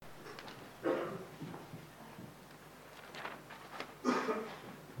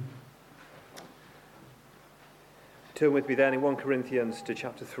Turn with me then in 1 Corinthians to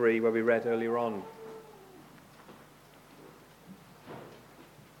chapter 3, where we read earlier on.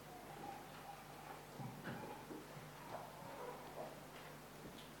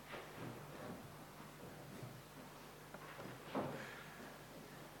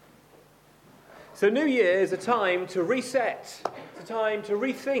 So New Year is a time to reset. It's a time to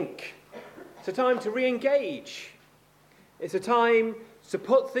rethink. It's a time to re-engage. It's a time to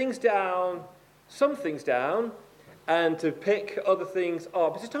put things down, some things down, and to pick other things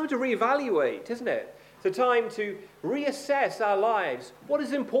up. It's a time to reevaluate, isn't it? It's a time to reassess our lives. What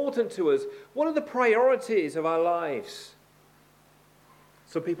is important to us? What are the priorities of our lives?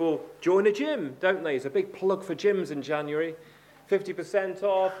 Some people join a gym, don't they? It's a big plug for gyms in January. 50%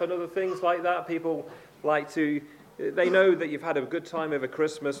 off and other things like that. People like to, they know that you've had a good time over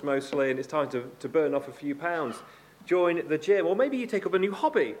Christmas mostly, and it's time to burn off a few pounds. Join the gym. Or maybe you take up a new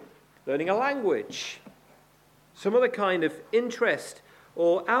hobby, learning a language, some other kind of interest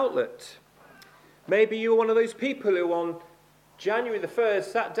or outlet. Maybe you're one of those people who on January the 1st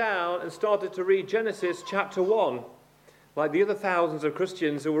sat down and started to read Genesis chapter 1, like the other thousands of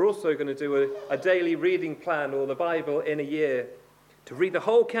Christians who were also going to do a daily reading plan or the Bible in a year, to read the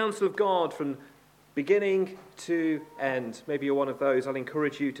whole counsel of God from beginning to end. Maybe you're one of those. I'll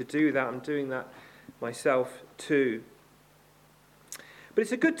encourage you to do that. I'm doing that myself too. But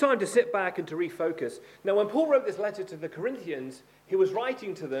it's a good time to sit back and to refocus. Now, when Paul wrote this letter to the Corinthians, he was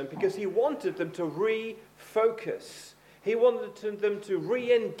writing to them because he wanted them to refocus. He wanted them to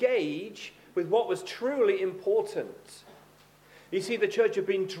re-engage with what was truly important. You see, the church had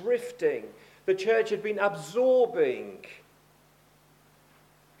been drifting. The church had been absorbing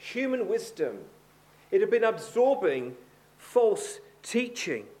human wisdom. It had been absorbing false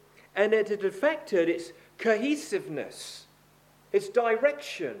teaching. And it had affected its cohesiveness, its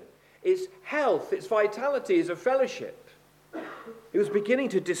direction, its health, its vitality as a fellowship. It was beginning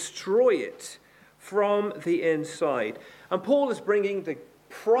to destroy it from the inside. And Paul is bringing the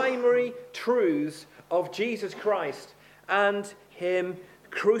primary truths of Jesus Christ and him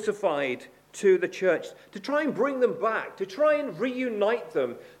crucified to the church, to try and bring them back, to try and reunite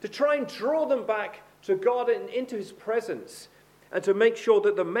them, to try and draw them back to God and into his presence, and to make sure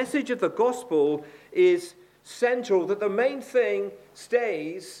that the message of the gospel is central, that the main thing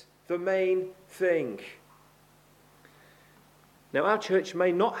stays the main thing. Now, our church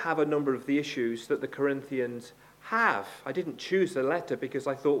may not have a number of the issues that the Corinthians have. I didn't choose the letter because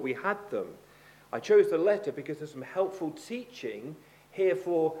I thought we had them. I chose the letter because there's some helpful teaching here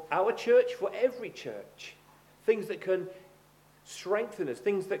for our church, for every church. Things that can strengthen us,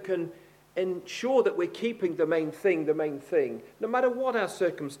 things that can ensure that we're keeping the main thing, no matter what our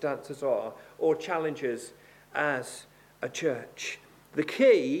circumstances are or challenges as a church. The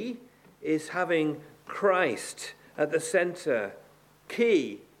key is having Christ at the center.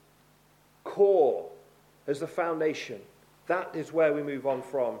 Key, core, as the foundation. That is where we move on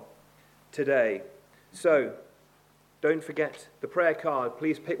from today. So, don't forget the prayer card.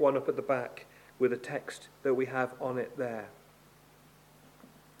 Please pick one up at the back with a text that we have on it there.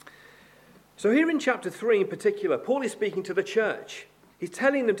 So here in chapter 3 in particular, Paul is speaking to the church. He's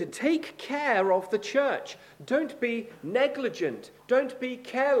telling them to take care of the church. Don't be negligent. Don't be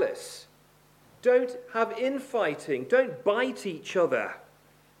careless. Don't have infighting. Don't bite each other.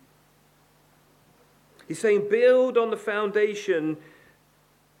 He's saying build on the foundation,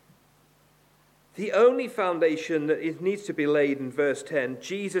 the only foundation that needs to be laid in verse 10,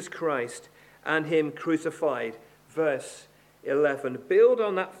 Jesus Christ and him crucified. Verse 11. Build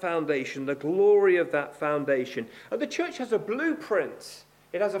on that foundation, the glory of that foundation. And the church has a blueprint.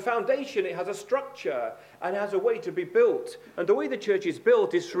 It has a foundation, it has a structure, and it has a way to be built. And the way the church is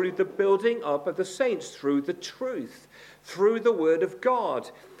built is through the building up of the saints, through the truth, through the word of God.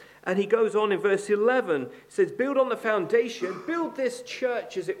 And he goes on in verse 11, he says, build on the foundation, build this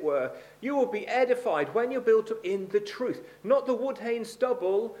church, as it were. You will be edified when you're built up in the truth, not the wood, hay, and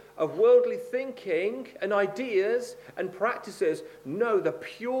stubble of worldly thinking and ideas and practices. No, the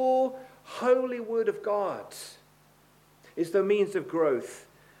pure, holy word of God is the means of growth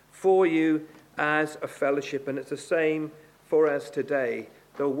for you as a fellowship. And it's the same for us today,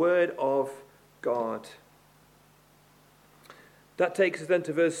 the word of God. That takes us then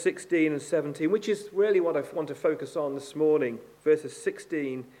to verse 16 and 17, which is really what I want to focus on this morning, verses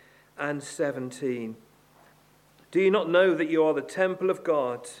 16 and 17. Do you not know that you are the temple of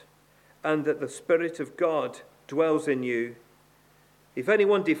God and that the Spirit of God dwells in you? If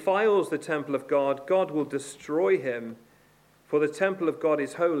anyone defiles the temple of God, God will destroy him, for the temple of God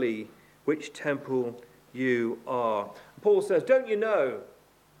is holy, which temple you are. Paul says, don't you know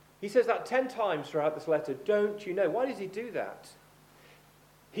He says that 10 times throughout this letter. Don't you know? Why does he do that?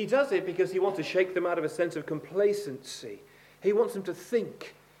 He does it because he wants to shake them out of a sense of complacency. He wants them to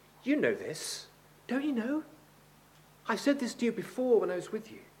think, you know this, don't you know? I said this to you before when I was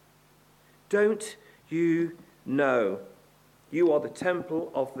with you. Don't you know? You are the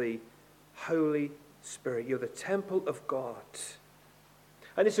temple of the Holy Spirit. You're the temple of God.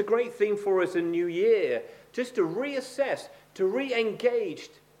 And it's a great thing for us in New Year, just to reassess, to re-engage,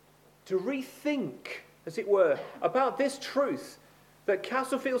 to rethink, as it were, about this truth that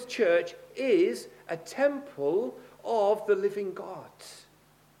Castlefields Church is a temple of the living God.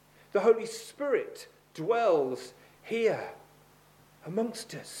 The Holy Spirit dwells here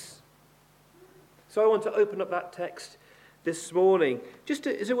amongst us. So I want to open up that text this morning, just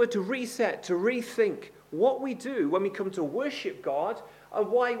to, as it were, to reset, to rethink what we do when we come to worship God and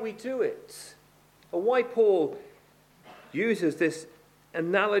why we do it, and why Paul uses this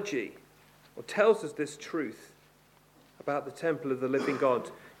analogy or tells us this truth about the temple of the living God,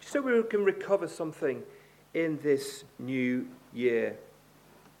 just so we can recover something in this new year.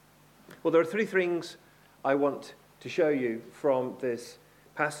 Well, there are three things I want to show you from this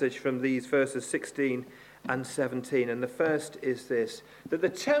passage, from these verses 16 and 17. And the first is this, that the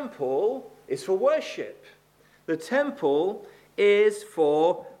temple is for worship. The temple is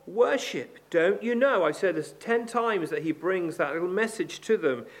for worship. Don't you know? I said this 10 times that he brings that little message to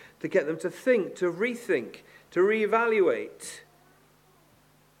them to get them to think, to rethink, to reevaluate.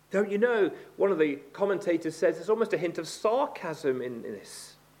 Don't you know? One of the commentators says there's almost a hint of sarcasm in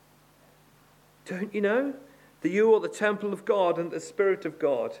this. Don't you know that you are the temple of God and the Spirit of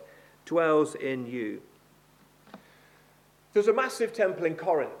God dwells in you? There's a massive temple in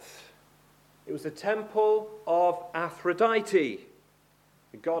Corinth. It was the temple of Aphrodite,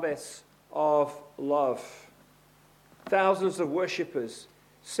 the goddess of love. Thousands of worshippers,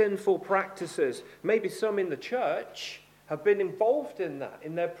 sinful practices, maybe some in the church, have been involved in that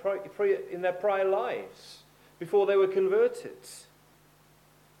in their prior lives before they were converted.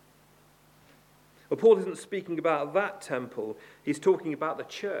 Well, Paul isn't speaking about that temple. He's talking about the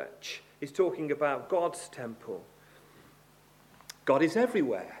church. He's talking about God's temple. God is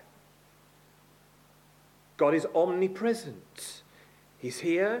everywhere. God is omnipresent. He's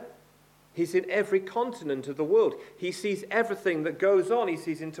here. He's in every continent of the world. He sees everything that goes on. He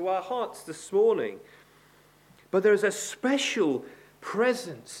sees into our hearts this morning. But there is a special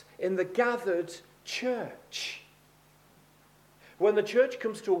presence in the gathered church. When the church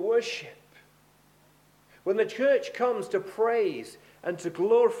comes to worship, when the church comes to praise and to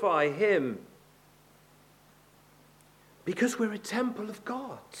glorify him, because we're a temple of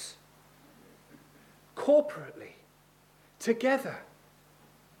God, corporately, together.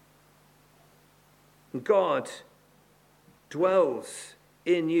 God dwells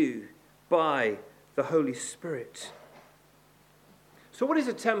in you by the Holy Spirit. So what is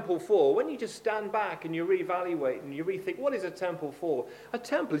a temple for? When you just stand back and you reevaluate and you rethink, what is a temple for? A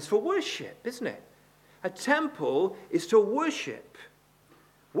temple is for worship, isn't it? A temple is to worship.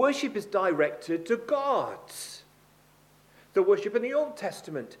 Worship is directed to God. The worship in the Old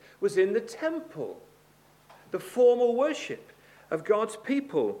Testament was in the temple, the formal worship of God's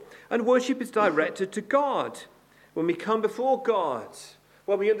people. And worship is directed to God. When we come before God,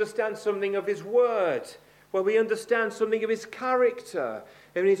 when we understand something of his word, when we understand something of his character,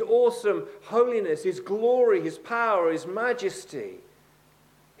 and his awesome holiness, his glory, his power, his majesty,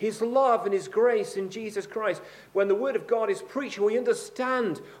 his love and his grace in Jesus Christ. When the word of God is preached, we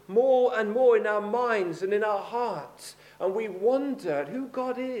understand more and more in our minds and in our hearts. And we wonder who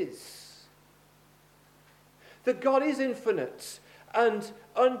God is. That God is infinite and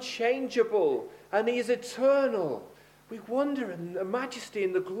unchangeable, and he is eternal. We wonder in the majesty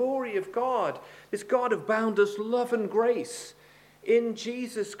and the glory of God, this God of boundless love and grace in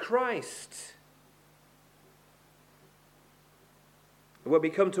Jesus Christ. When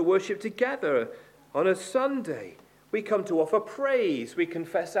we come to worship together on a Sunday, we come to offer praise, we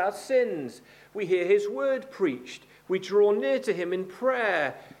confess our sins, we hear his word preached, we draw near to him in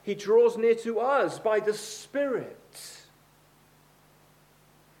prayer, he draws near to us by the Spirit.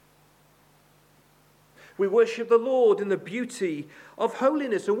 We worship the Lord in the beauty of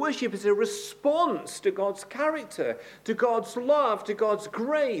holiness, and worship is a response to God's character, to God's love, to God's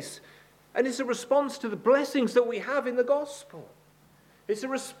grace, and it's a response to the blessings that we have in the gospel. It's a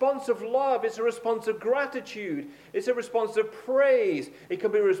response of love. It's a response of gratitude. It's a response of praise. It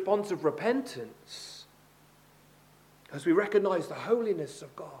can be a response of repentance as we recognize the holiness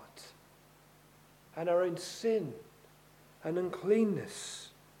of God and our own sin and uncleanness.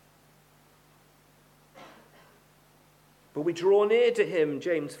 But we draw near to him,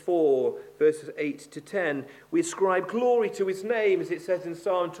 James 4, verses 8 to 10. We ascribe glory to his name, as it says in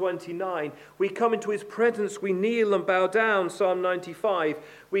Psalm 29. We come into his presence, we kneel and bow down, Psalm 95.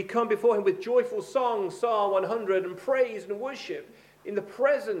 We come before him with joyful songs, Psalm 100, and praise and worship in the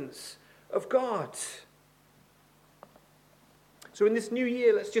presence of God. So in this new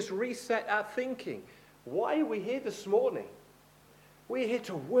year, let's just reset our thinking. Why are we here this morning? We're here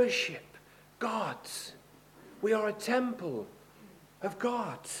to worship God. We are a temple of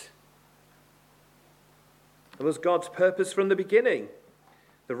God. It was God's purpose from the beginning.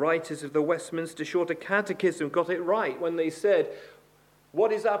 The writers of the Westminster Shorter Catechism got it right when they said,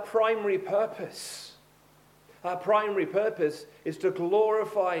 what is our primary purpose? Our primary purpose is to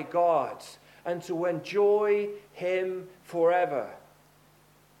glorify God and to enjoy him forever.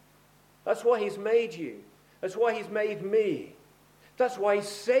 That's why he's made you. That's why he's made me. That's why he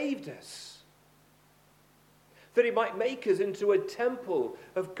saved us. That he might make us into a temple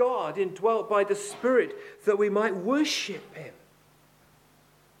of God, indwelt by the Spirit, that we might worship him.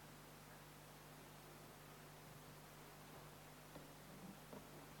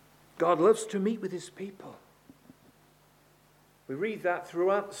 God loves to meet with his people. We read that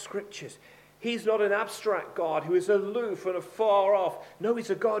throughout the Scriptures. He's not an abstract God who is aloof and afar off. No, he's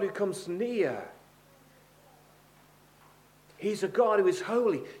a God who comes near. He's a God who is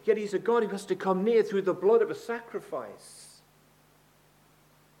holy, yet he's a God who has to come near through the blood of a sacrifice.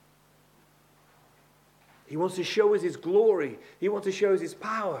 He wants to show us his glory. He wants to show us his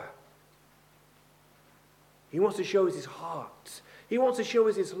power. He wants to show us his heart. He wants to show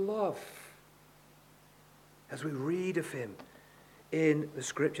us his love as we read of him in the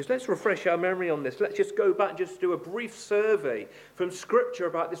Scriptures. Let's refresh our memory on this. Let's just go back and just do a brief survey from Scripture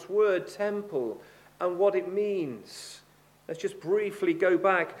about this word temple and what it means. Let's just briefly go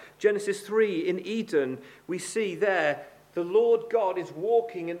back. Genesis 3, in Eden, we see there the Lord God is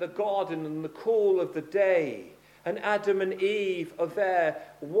walking in the garden in the cool of the day. And Adam and Eve are there.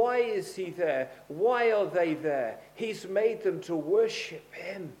 Why is he there? Why are they there? He's made them to worship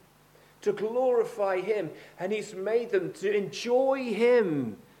him, to glorify him. And he's made them to enjoy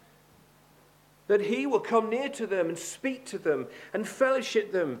him. That he will come near to them and speak to them and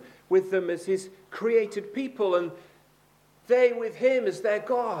fellowship with them as his created people, and they with him as their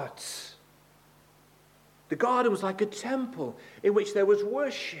gods. The garden was like a temple in which there was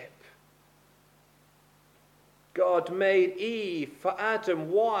worship. God made Eve for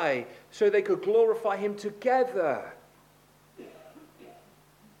Adam. Why? So they could glorify him together.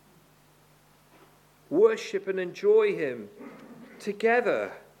 Worship and enjoy him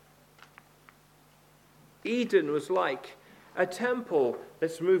together. Eden was like a temple.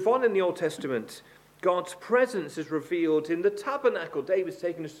 Let's move on in the Old Testament. God's presence is revealed in the tabernacle. David's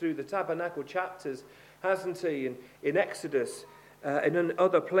taken us through the tabernacle chapters, hasn't he, in Exodus and in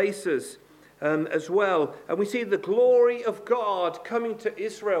other places as well. And we see the glory of God coming to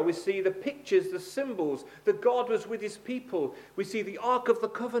Israel. We see the pictures, the symbols, that God was with his people. We see the Ark of the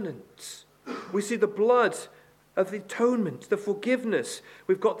Covenant. We see the blood of the atonement, the forgiveness.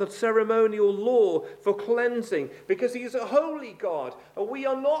 We've got the ceremonial law for cleansing, because he is a holy God. And we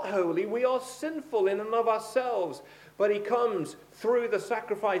are not holy. We are sinful in and of ourselves. But he comes through the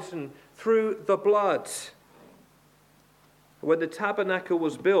sacrifice and through the blood. When the tabernacle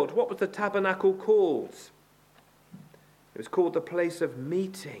was built, what was the tabernacle called? It was called the place of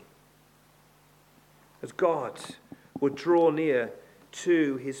meeting, as God would draw near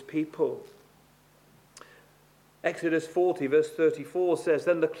to his people. Exodus 40, verse 34 says,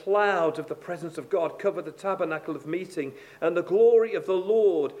 "Then the cloud of the presence of God covered the tabernacle of meeting, and the glory of the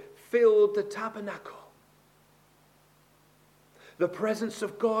Lord filled the tabernacle." The presence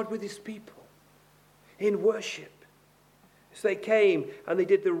of God with his people in worship. As they came and they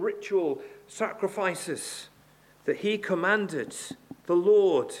did the ritual sacrifices that he commanded, the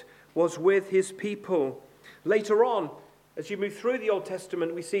Lord was with his people. Later on, as you move through the Old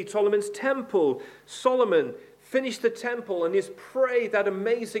Testament, we see Solomon's temple. Solomon finished the temple and he's prayed that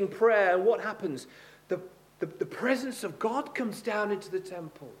amazing prayer. And what happens? The presence of God comes down into the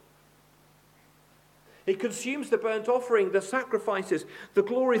temple. It consumes the burnt offering, the sacrifices. The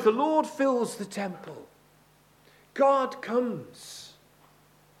glory of the Lord fills the temple. God comes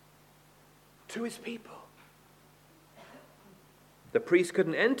to his people. The priest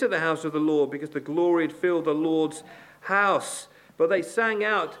couldn't enter the house of the Lord because the glory had filled the Lord's house. But they sang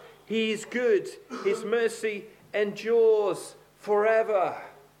out, "He is good, his mercy endures forever."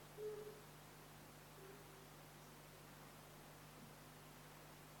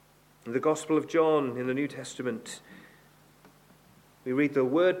 In the Gospel of John in the New Testament, we read, "The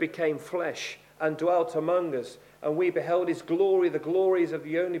Word became flesh and dwelt among us. And we beheld his glory, the glories of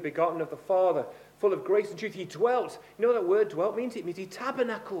the only begotten of the Father, full of grace and truth. He dwelt. You know what that word dwelt means? It means he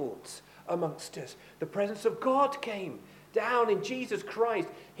tabernacled amongst us. The presence of God came down in Jesus Christ.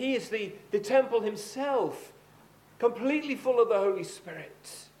 He is the temple himself, completely full of the Holy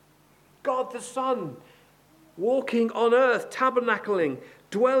Spirit. God the Son, walking on earth, tabernacling,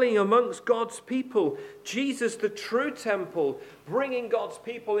 dwelling amongst God's people. Jesus, the true temple, bringing God's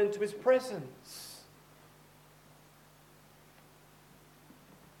people into his presence.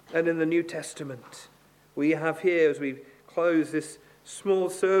 And in the New Testament, we have here, as we close this small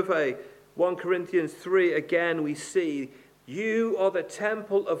survey, 1 Corinthians 3, again we see, you are the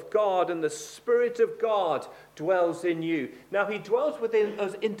temple of God, and the Spirit of God dwells in you. Now, he dwells within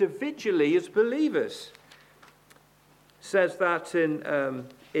us individually as believers. Says that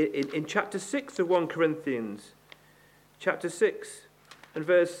in chapter 6 of 1 Corinthians. Chapter 6 and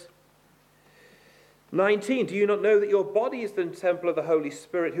verse 19. Do you not know that your body is the temple of the Holy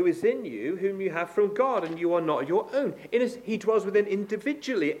Spirit who is in you, whom you have from God, and you are not your own? He dwells within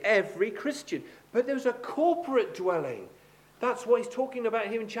individually every Christian. But there's a corporate dwelling. That's what he's talking about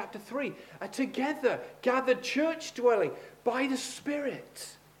here in chapter 3. A together, gathered church dwelling by the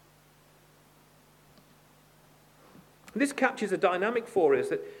Spirit. This captures a dynamic for us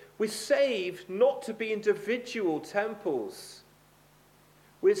that we're saved not to be individual temples.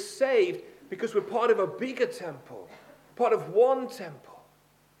 We're saved because we're part of a bigger temple, part of one temple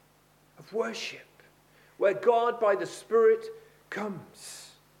of worship, where God by the Spirit comes.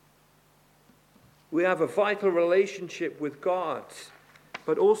 We have a vital relationship with God,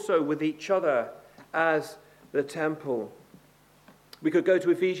 but also with each other as the temple. We could go to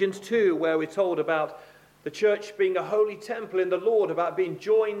Ephesians 2, where we're told about the church being a holy temple in the Lord, about being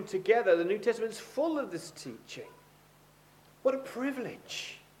joined together. The New Testament is full of this teaching. What a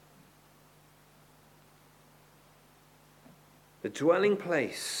privilege. The dwelling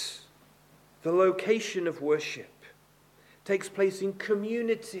place, the location of worship, takes place in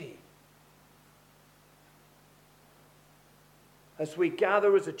community. As we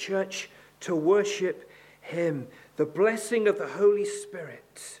gather as a church to worship him, the blessing of the Holy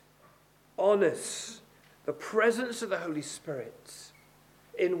Spirit on us, the presence of the Holy Spirit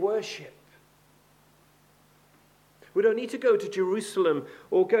in worship. We don't need to go to Jerusalem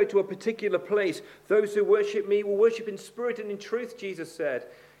or go to a particular place. Those who worship me will worship in spirit and in truth, Jesus said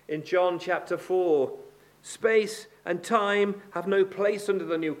in John chapter 4. Space and time have no place under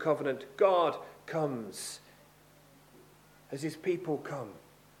the new covenant. God comes as his people come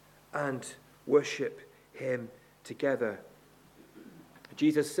and worship him together.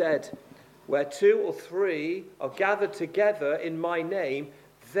 Jesus said, where 2 or 3 are gathered together in my name,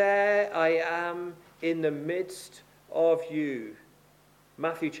 there I am in the midst of you.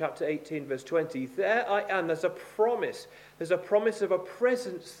 Matthew chapter 18 verse 20. There I am. There's a promise. There's a promise of a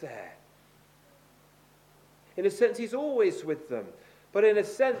presence there. In a sense, he's always with them. But in a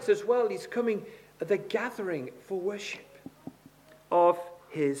sense as well, he's coming at the gathering for worship of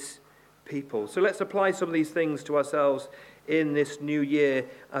his people. So let's apply some of these things to ourselves in this new year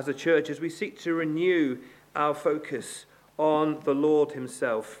as a church, as we seek to renew our focus on the Lord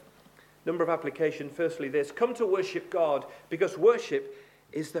himself. Number of application. Firstly, this: come to worship God, because worship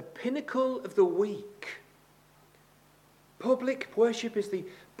is the pinnacle of the week. Public worship is the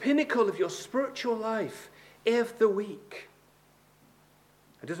pinnacle of your spiritual life of the week.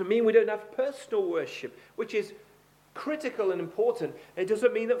 It doesn't mean we don't have personal worship, which is critical and important. It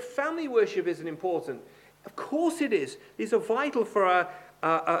doesn't mean that family worship isn't important. Of course it is. These are vital for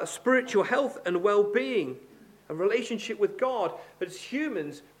our spiritual health and well-being and relationship with God. But as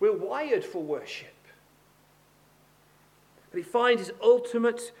humans, we're wired for worship. But he finds his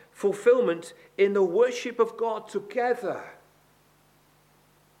ultimate fulfillment in the worship of God together.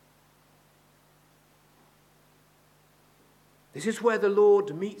 This is where the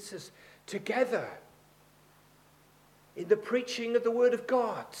Lord meets us together. In the preaching of the Word of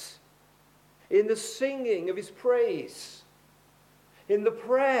God. In the singing of his praise. In the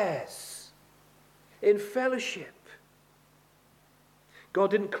prayers. In fellowship.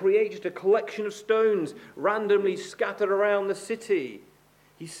 God didn't create just a collection of stones randomly scattered around the city.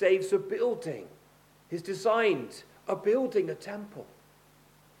 He saves a building. He's designed a building, a temple,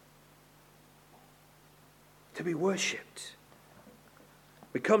 to be worshipped.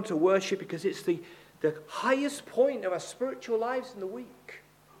 We come to worship because it's the highest point of our spiritual lives in the week.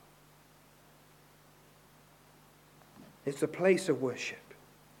 It's a place of worship.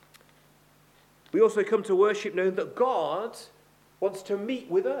 We also come to worship knowing that God wants to meet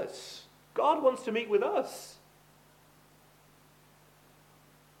with us. God wants to meet with us.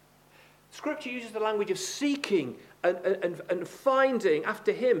 Scripture uses the language of seeking and finding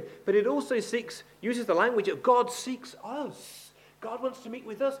after him, but it also uses the language of God seeks us. God wants to meet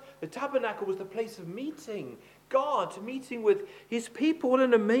with us. The tabernacle was the place of meeting. God meeting with his people. What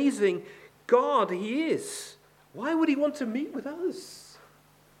an amazing God he is. Why would he want to meet with us?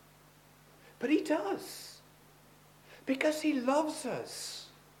 But he does. Because he loves us.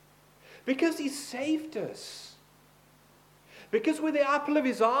 Because he saved us. Because we're the apple of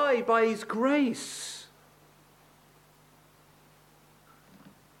his eye by his grace.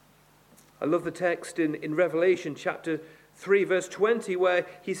 I love the text in Revelation chapter 3 verse 20 where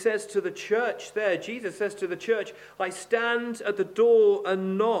he says to the church there, Jesus says to the church, I stand at the door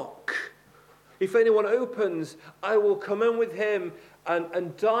and knock. If anyone opens, I will come in with him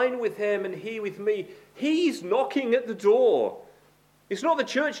and dine with him and he with me. He's knocking at the door. It's not the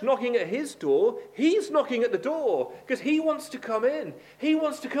church knocking at his door. He's knocking at the door because he wants to come in. He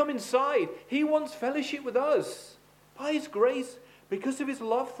wants to come inside. He wants fellowship with us by his grace because of his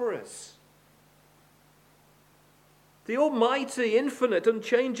love for us. The almighty, infinite,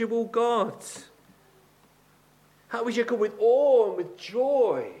 unchangeable God. How we should come with awe and with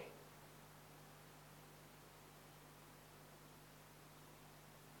joy.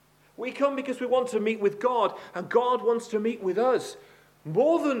 We come because we want to meet with God, and God wants to meet with us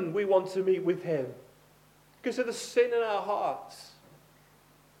more than we want to meet with him because of the sin in our hearts.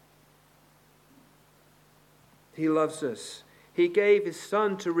 He loves us. He gave his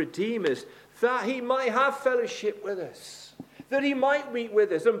Son to redeem us, that he might have fellowship with us, that he might meet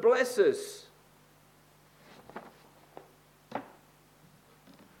with us and bless us.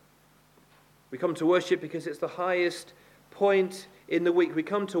 We come to worship because it's the highest point in the week. We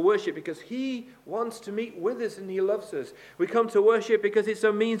come to worship because he wants to meet with us and he loves us. We come to worship because it's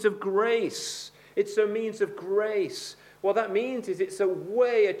a means of grace. It's a means of grace. What that means is it's a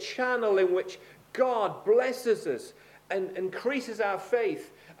way, a channel in which God blesses us and increases our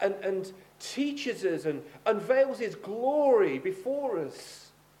faith and teaches us and unveils his glory before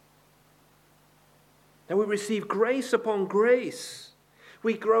us. And we receive grace upon grace.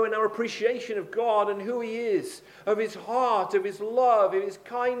 We grow in our appreciation of God and who he is, of his heart, of his love, of his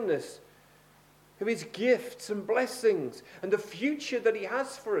kindness, of his gifts and blessings, and the future that he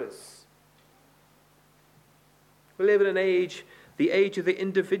has for us. We live in an age, the age of the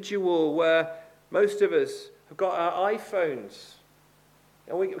individual, where most of us have got our iPhones.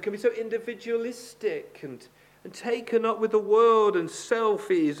 And we can be so individualistic and taken up with the world and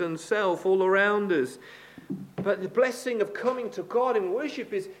selfies and self all around us. But the blessing of coming to God in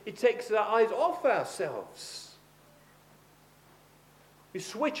worship is it takes our eyes off ourselves. We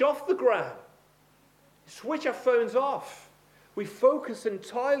switch off the gram. We switch our phones off. We focus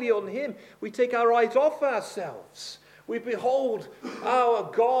entirely on him. We take our eyes off ourselves. We behold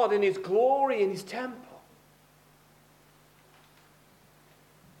our God in his glory in his temple.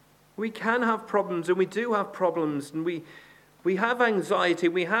 We can have problems, and we do have problems, and we have anxiety,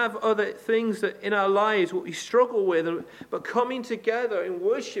 we have other things that in our lives what we struggle with, but coming together in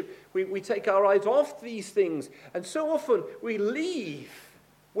worship, we take our eyes off these things, and so often we leave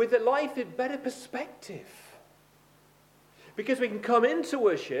with a life in better perspective. Because we can come into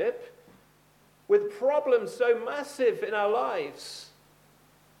worship with problems so massive in our lives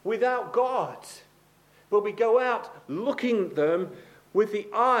without God, but we go out looking at them with the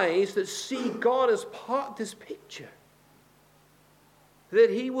eyes that see God as part of this picture. That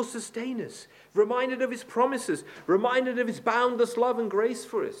he will sustain us, reminded of his promises, reminded of his boundless love and grace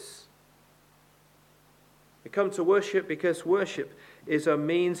for us. We come to worship because worship is a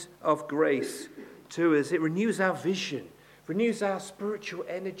means of grace to us. It renews our vision, renews our spiritual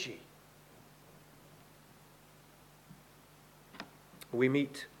energy. We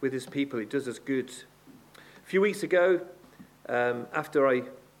meet with his people. It does us good. A few weeks ago, after I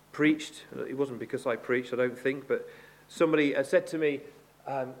preached, it wasn't because I preached, I don't think, but somebody said to me,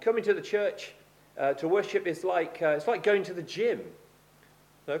 coming to the church to worship is it's like going to the gym.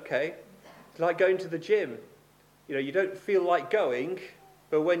 Okay, it's like going to the gym. You know, you don't feel like going,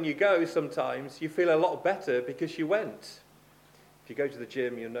 but when you go, sometimes you feel a lot better because you went. If you go to the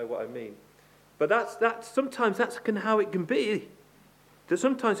gym, you'll know what I mean. But sometimes that's how it can be. That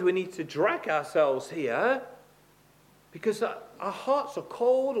sometimes we need to drag ourselves here because our hearts are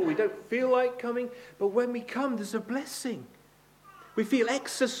cold or we don't feel like coming. But when we come, there's a blessing. We feel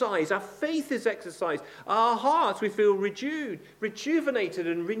exercised. Our faith is exercised. Our hearts, we feel rejuvenated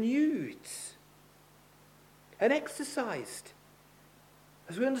and renewed and exercised.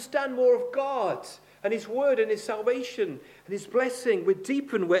 As we understand more of God and his word and his salvation and his blessing, we're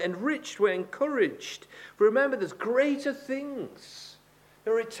deepened, we're enriched, we're encouraged. Remember, there's greater things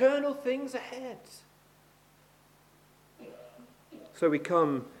There are eternal things ahead. So we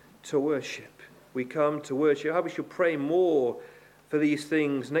come to worship. We come to worship. How we should pray more for these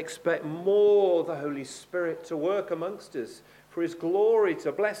things and expect more of the Holy Spirit to work amongst us, for his glory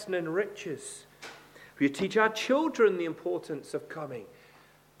to bless and enrich us. We teach our children the importance of coming.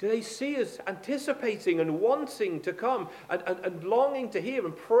 Do they see us anticipating and wanting to come and longing to hear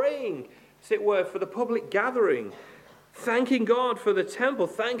and praying, as it were, for the public gathering, thanking God for the temple,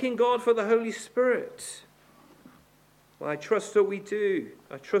 thanking God for the Holy Spirit? Well, I trust that we do.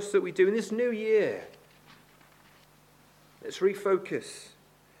 I trust that we do. In this new year, let's refocus.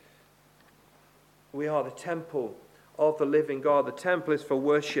 We are the temple of the living God. The temple is for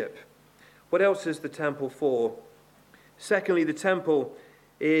worship. What else is the temple for? Secondly, the temple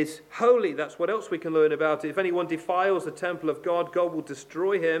is holy. That's what else we can learn about it. If anyone defiles the temple of God, God will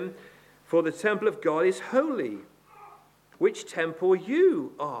destroy him, for the temple of God is holy. Which temple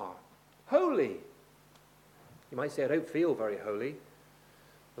you are holy. You might say, I don't feel very holy.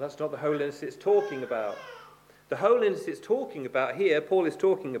 Well, that's not the holiness it's talking about. The holiness it's talking about here, Paul is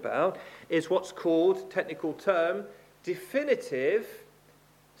talking about, is what's called, technical term, definitive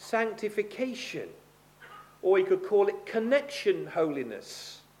sanctification. Or you could call it connection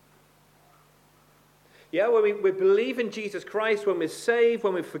holiness. Yeah, when we believe in Jesus Christ, when we're saved,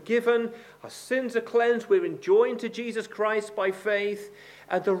 when we're forgiven, our sins are cleansed, we're enjoined to Jesus Christ by faith,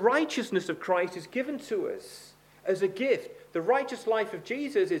 and the righteousness of Christ is given to us as a gift. The righteous life of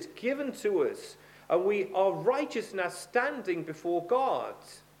Jesus is given to us, and we are righteous in our standing before God.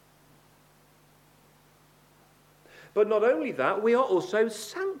 But not only that, we are also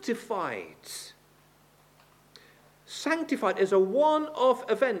sanctified. Sanctified is a one-off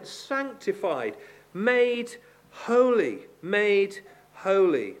event. Sanctified, made holy, made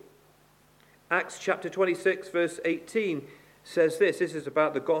holy. Acts chapter 26, verse 18 says this. This is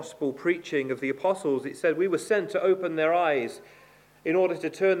about the gospel preaching of the apostles. It said, we were sent to open their eyes in order to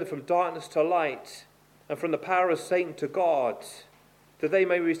turn them from darkness to light and from the power of Satan to God, that they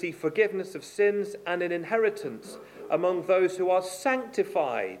may receive forgiveness of sins and an inheritance among those who are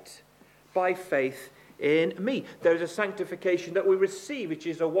sanctified by faith in me. There is a sanctification that we receive, which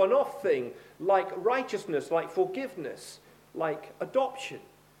is a one-off thing, like righteousness, like forgiveness, like adoption.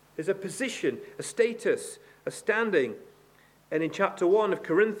 There's a position, a status, a standing. And in chapter 1 of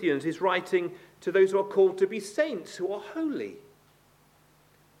Corinthians, he's writing to those who are called to be saints, who are holy.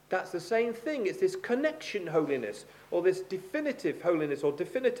 That's the same thing. It's this connection holiness, or this definitive holiness, or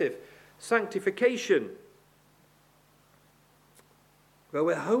definitive sanctification. Well,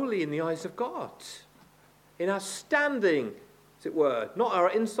 we're holy in the eyes of God. In our standing, as it were. Not our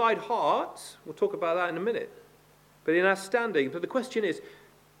inside hearts. We'll talk about that in a minute. But in our standing. But the question is,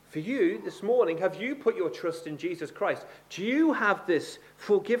 for you this morning, have you put your trust in Jesus Christ? Do you have this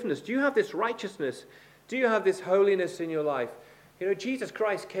forgiveness? Do you have this righteousness? Do you have this holiness in your life? You know, Jesus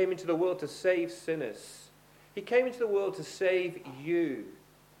Christ came into the world to save sinners. He came into the world to save you.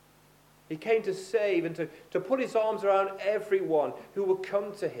 He came to save and to put his arms around everyone who will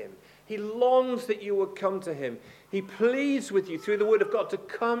come to him. He longs that you will come to him. He pleads with you through the word of God to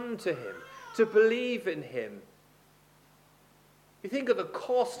come to him, to believe in him. You think of the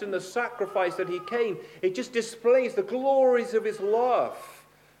cost and the sacrifice that he came. It just displays the glories of his love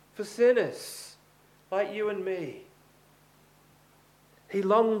for sinners like you and me. He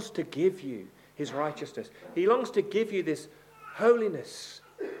longs to give you his righteousness. He longs to give you this holiness.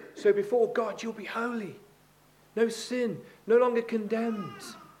 So before God, you'll be holy. No sin, no longer condemned.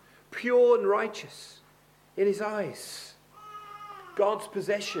 Pure and righteous in his eyes. God's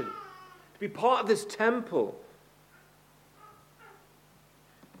possession. To be part of this temple.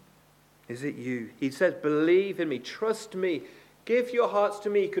 Is it you? He says, believe in me, trust me, give your hearts to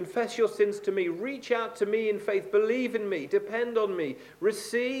me, confess your sins to me, reach out to me in faith, believe in me, depend on me,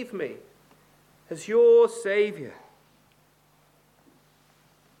 receive me as your Saviour.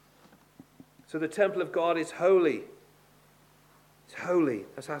 So the temple of God is holy. It's holy.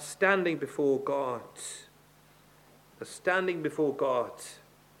 That's our standing before God. The standing before God.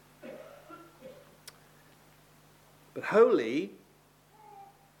 But holy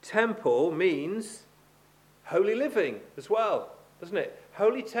temple means holy living as well, doesn't it?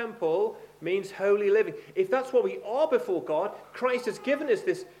 Holy temple means holy living. If that's what we are before God, Christ has given us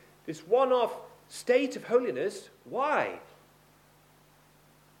this one-off state of holiness. Why?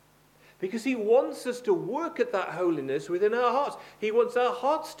 Because he wants us to work at that holiness within our hearts. He wants our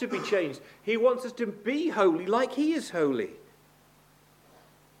hearts to be changed. He wants us to be holy like he is holy.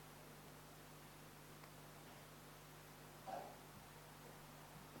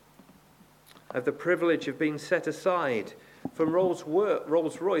 I have the privilege of being set aside from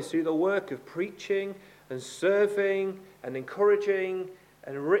Rolls-Royce to do the work of preaching and serving and encouraging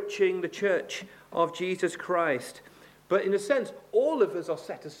and enriching the church of Jesus Christ. But in a sense, all of us are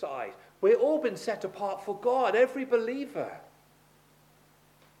set aside. We've all been set apart for God, every believer.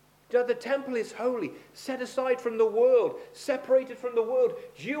 The temple is holy, set aside from the world, separated from the world.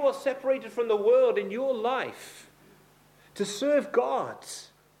 You are separated from the world in your life to serve God.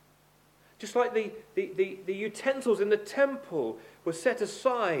 Just like the utensils in the temple were set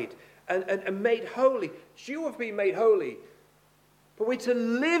aside and made holy. You have been made holy. But we're to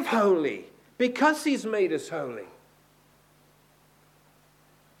live holy because he's made us holy.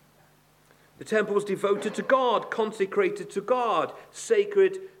 The temple was devoted to God, consecrated to God,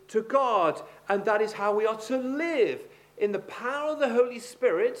 sacred to God. And that is how we are to live, in the power of the Holy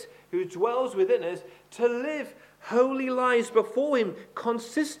Spirit who dwells within us, to live holy lives before him,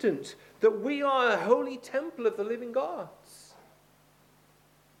 consistent that we are a holy temple of the living God.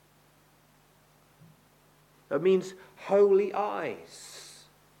 That means holy eyes.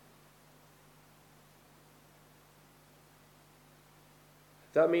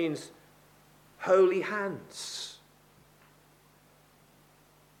 That means holy hands.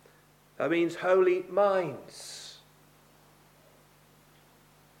 That means holy minds.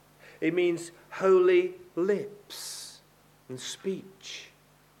 It means holy lips and speech.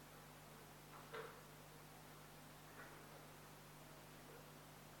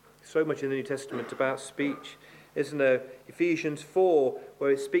 So much in the New Testament about speech, isn't there? Ephesians 4,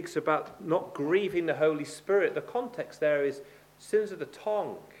 where it speaks about not grieving the Holy Spirit. The context there is sins of the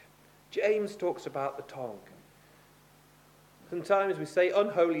tongue. James talks about the tongue. Sometimes we say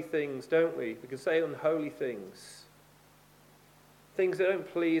unholy things, don't we? We can say unholy things. Things that don't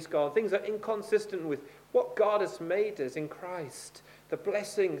please God. Things that are inconsistent with what God has made us in Christ. The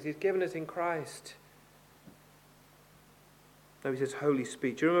blessings he's given us in Christ. No, he says holy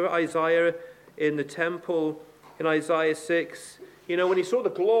speech. Do you remember Isaiah in the temple in Isaiah 6? You know, when he saw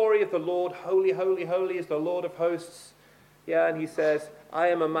the glory of the Lord, holy, holy, holy is the Lord of hosts. Yeah, and he says, I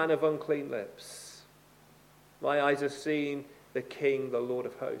am a man of unclean lips. My eyes have seen the King, the Lord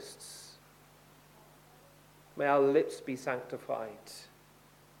of hosts. May our lips be sanctified.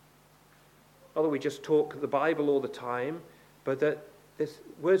 Not that we just talk the Bible all the time, but that this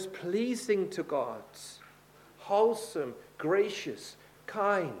word's pleasing to God. Wholesome, gracious,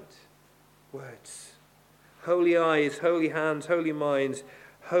 kind words. Holy eyes, holy hands, holy minds,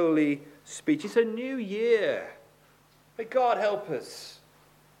 holy speech. It's a new year. May God help us.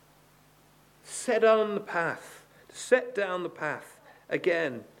 Set down the path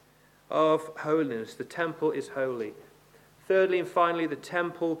again of holiness. The temple is holy. Thirdly and finally, the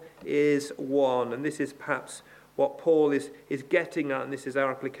temple is one. And this is perhaps what Paul is getting at, and this is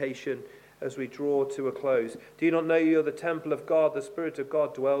our application as we draw to a close. Do you not know you are the temple of God? The Spirit of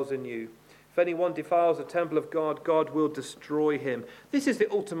God dwells in you. If anyone defiles the temple of God, God will destroy him. This is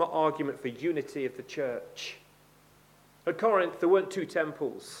the ultimate argument for unity of the church. At Corinth, there weren't two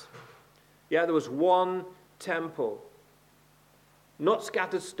temples. Yeah, there was one temple. Not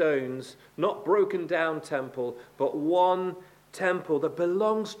scattered stones, not broken down temple, but one temple that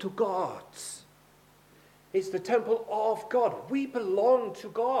belongs to God. It's the temple of God. We belong to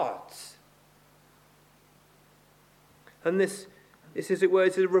God. And this is, as it were,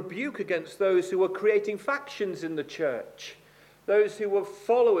 is a rebuke against those who were creating factions in the church. Those who were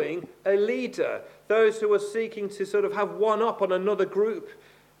following a leader. Those who were seeking to sort of have one up on another group.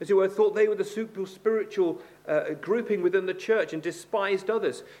 As it were, thought they were the super spiritual grouping within the church and despised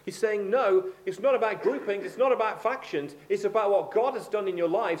others. He's saying, no, it's not about groupings, it's not about factions, it's about what God has done in your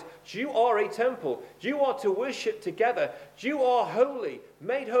lives. You are a temple. You are to worship together. You are holy,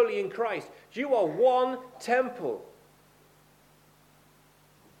 made holy in Christ. You are one temple.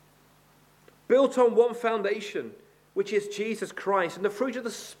 Built on one foundation, which is Jesus Christ, and the fruit of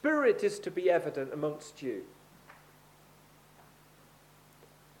the Spirit is to be evident amongst you.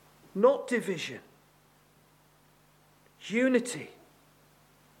 Not division. Unity.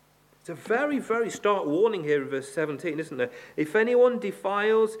 It's a very, very stark warning here in verse 17, isn't there? If anyone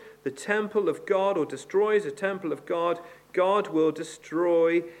defiles the temple of God or destroys the temple of God, God will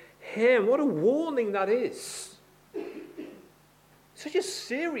destroy him. What a warning that is. Such a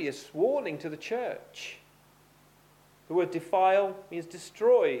serious warning to the church. The word defile means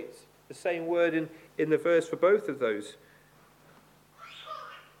destroy. It's the same word in the verse for both of those.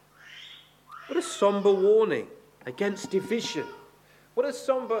 What a somber warning against division. What a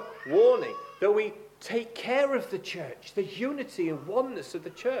somber warning that we take care of the church, the unity and oneness of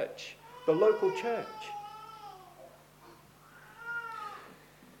the church, the local church.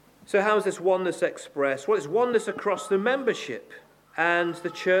 So how is this oneness expressed? Well, it's oneness across the membership and the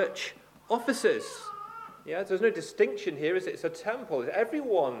church officers. Yeah, there's no distinction here, is it? It's a temple.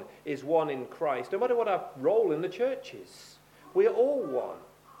 Everyone is one in Christ, no matter what our role in the church is. We are all one.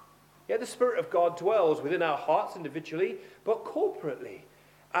 Yeah, the Spirit of God dwells within our hearts individually, but corporately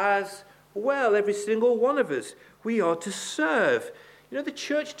as well. Every single one of us, we are to serve. You know, the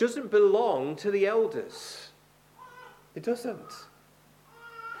church doesn't belong to the elders. It doesn't.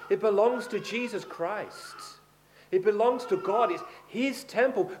 It belongs to Jesus Christ. It belongs to God. It's his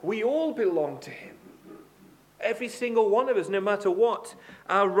temple. We all belong to him. Every single one of us, no matter what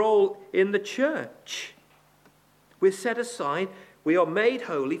our role in the church. We're set aside. We are made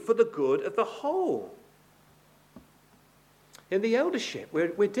holy for the good of the whole. In the eldership,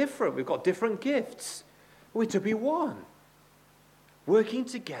 we're different. We've got different gifts. We're to be one. Working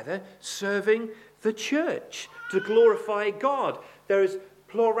together, serving the church to glorify God. There is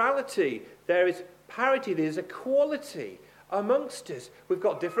plurality. There is parity. There's equality amongst us. We've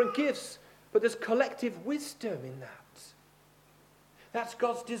got different gifts, but there's collective wisdom in that. That's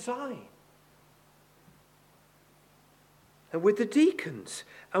God's design. And with the deacons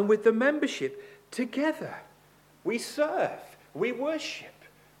and with the membership together, we serve, we worship.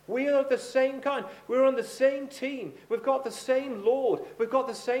 We are the same kind. We're on the same team. We've got the same Lord. We've got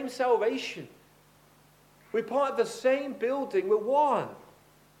the same salvation. We're part of the same building. We're one.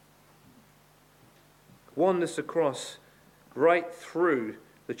 Oneness across, right through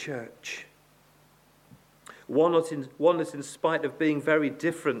the church. Oneness in spite of being very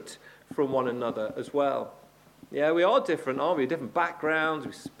different from one another as well. Yeah, we are different, aren't we? Different backgrounds,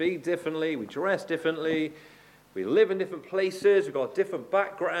 we speak differently, we dress differently, we live in different places, we've got different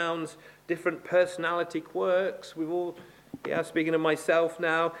backgrounds, different personality quirks. We've all, speaking of myself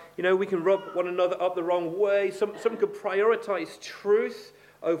now, we can rub one another up the wrong way. Some could prioritize truth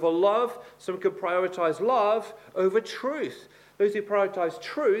over love. Some could prioritize love over truth. Those who prioritize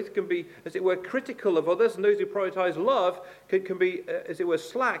truth can be, as it were, critical of others, and those who prioritize love can be, as it were,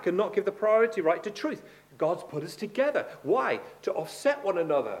 slack and not give the priority right to truth. God's put us together. Why? To offset one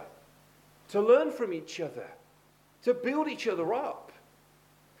another, to learn from each other, to build each other up,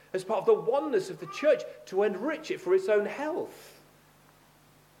 as part of the oneness of the church, to enrich it for its own health.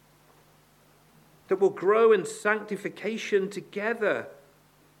 That will grow in sanctification together.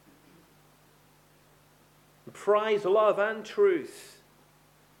 Prize love and truth.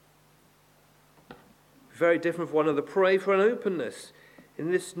 Very different from one another. Pray for an openness in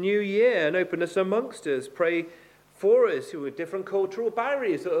this new year, an openness amongst us. Pray for us with different cultural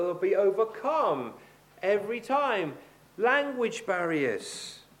barriers that will be overcome every time. Language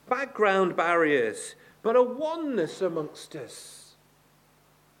barriers, background barriers, but a oneness amongst us.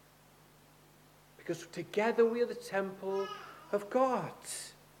 Because together we are the temple of God.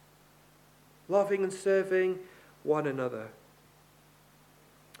 Loving and serving one another.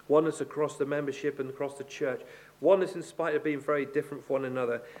 Oneness across the membership and across the church. Oneness in spite of being very different from one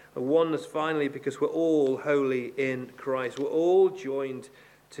another. And oneness finally because we're all holy in Christ. We're all joined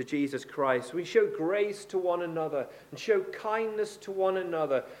to Jesus Christ. We show grace to one another and show kindness to one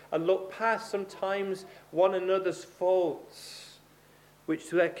another and look past sometimes one another's faults, which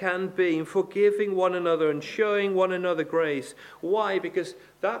there can be, in forgiving one another and showing one another grace. Why? Because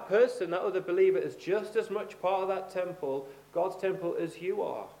that person, that other believer, is just as much part of that temple, God's temple, as you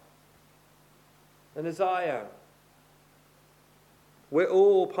are and as I am. We're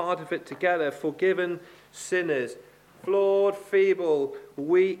all part of it together, forgiven sinners, flawed, feeble,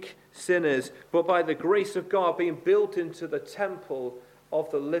 weak sinners, but by the grace of God being built into the temple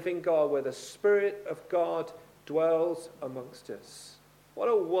of the living God, where the Spirit of God dwells amongst us. What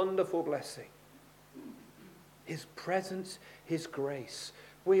a wonderful blessing. His presence, his grace.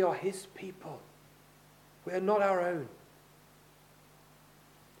 We are his people. We are not our own.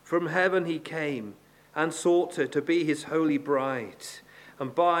 From heaven he came and sought her to be his holy bride.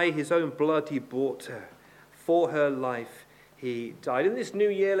 And by his own blood he bought her. For her life he died. In this new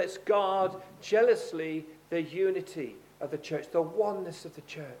year, let's guard jealously the unity of the church, the oneness of the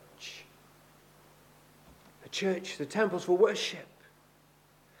church. The church, the temple's for worship.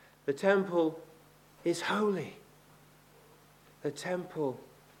 The temple is holy. The temple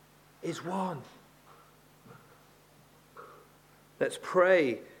is one. Let's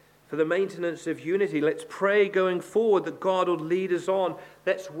pray for the maintenance of unity. Let's pray going forward that God will lead us on.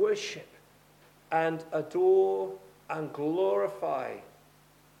 Let's worship and adore and glorify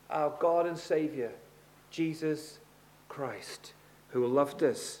our God and Saviour, Jesus Christ, who loved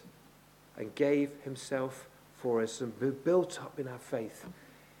us and gave himself for us and be built up in our faith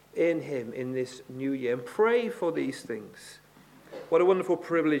in him in this new year. And pray for these things. What a wonderful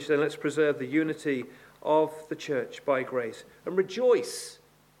privilege, then. Let's preserve the unity of the church by grace and rejoice.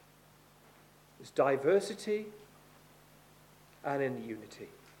 There's diversity and in unity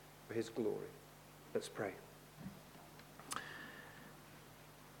for his glory. Let's pray.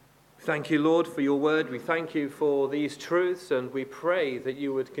 Thank you, Lord, for your word. We thank you for these truths, and we pray that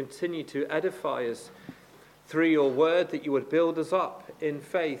you would continue to edify us through your word, that you would build us up in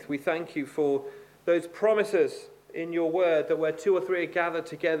faith. We thank you for those promises in your word that where two or three are gathered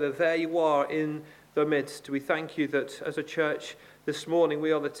together, there you are in the midst. We thank you that as a church this morning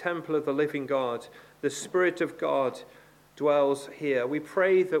we are the temple of the living God. The Spirit of God dwells here. We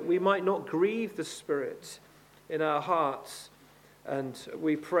pray that we might not grieve the Spirit in our hearts, and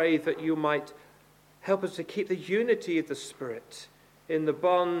we pray that you might help us to keep the unity of the Spirit in the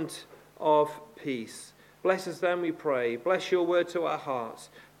bond of peace. Bless us then, we pray. Bless your word to our hearts.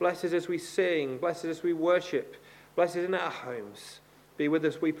 Bless us as we sing. Bless us as we worship. Bless us in our homes. Be with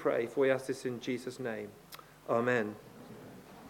us, we pray, for we ask this in Jesus' name. Amen.